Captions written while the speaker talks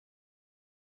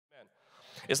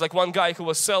It's like one guy who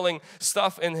was selling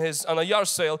stuff on a yard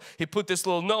sale. He put this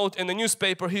little note in the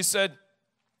newspaper. He said,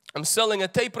 I'm selling a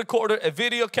tape recorder, a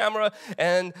video camera,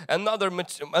 and another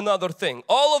thing.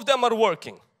 All of them are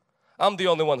working. I'm the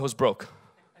only one who's broke.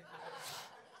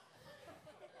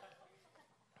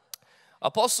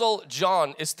 Apostle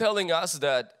John is telling us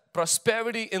that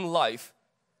prosperity in life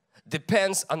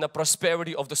depends on the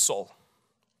prosperity of the soul.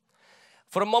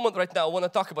 For a moment right now, I want to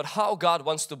talk about how God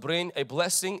wants to bring a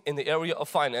blessing in the area of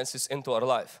finances into our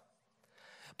life.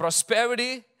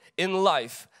 Prosperity in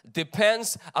life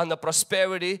depends on the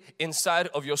prosperity inside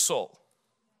of your soul.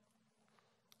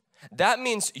 That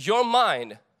means your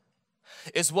mind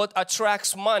is what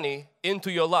attracts money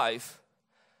into your life.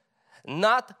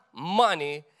 Not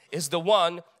money is the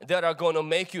one that are going to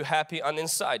make you happy on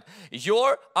inside.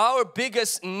 Our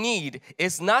biggest need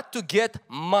is not to get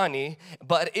money,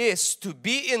 but is to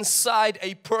be inside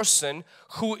a person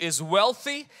who is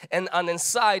wealthy and on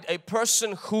inside a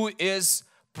person who is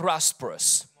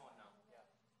prosperous.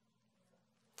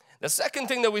 The second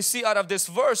thing that we see out of this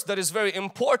verse that is very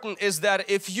important is that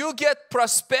if you get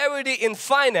prosperity in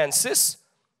finances,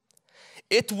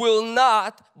 it will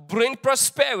not bring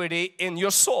prosperity in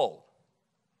your soul.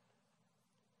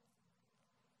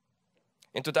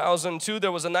 In 2002, there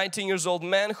was a 19-year-old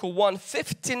man who won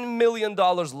 $15 million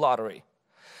lottery.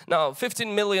 Now,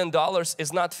 $15 million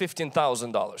is not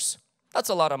 $15,000. That's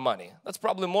a lot of money. That's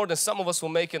probably more than some of us will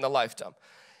make in a lifetime.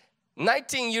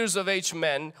 19 years of age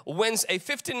man wins a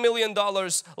 $15 million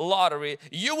lottery.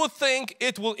 You would think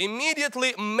it will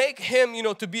immediately make him,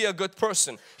 to be a good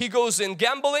person. He goes in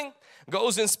gambling,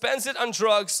 goes and spends it on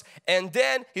drugs, and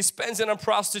then he spends it on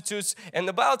prostitutes, and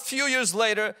about a few years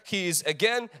later he is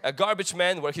again a garbage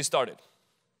man where he started.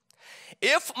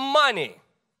 If money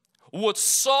would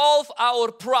solve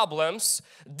our problems,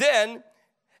 then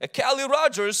Kelly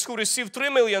Rogers, who received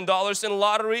 $3 million in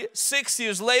lottery 6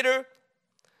 years later,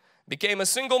 became a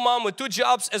single mom with 2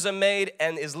 jobs as a maid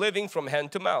and is living from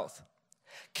hand to mouth.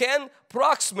 Ken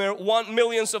Proxmire won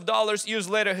millions of dollars. Years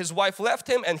later, his wife left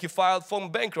him and he filed for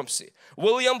bankruptcy.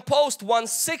 William Post won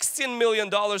 $16 million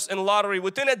in lottery.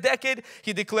 Within a decade,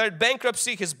 he declared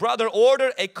bankruptcy. His brother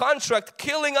ordered a contract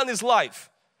killing on his life.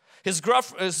 His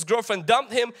girlfriend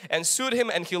dumped him and sued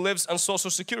him, and he lives on Social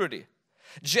Security.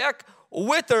 Jack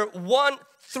Witter won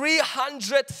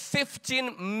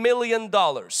 $315 million.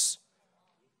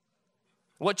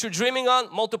 What you're dreaming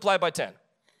on, multiply by 10.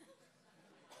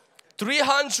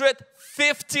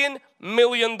 $315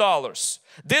 million.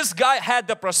 This guy had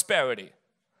the prosperity.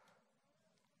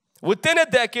 Within a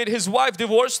decade, his wife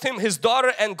divorced him. His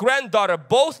daughter and granddaughter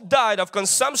both died of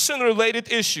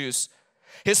consumption-related issues.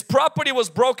 His property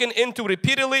was broken into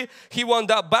repeatedly. He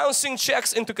wound up bouncing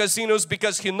checks into casinos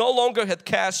because he no longer had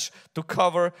cash to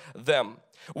cover them.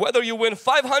 Whether you win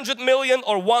 500 million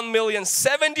or 1 million,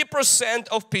 70%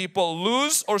 of people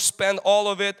lose or spend all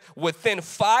of it within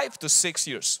 5 to 6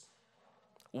 years.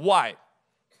 Why?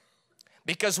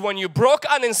 Because when you broke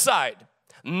on inside,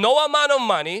 no amount of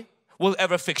money will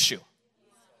ever fix you.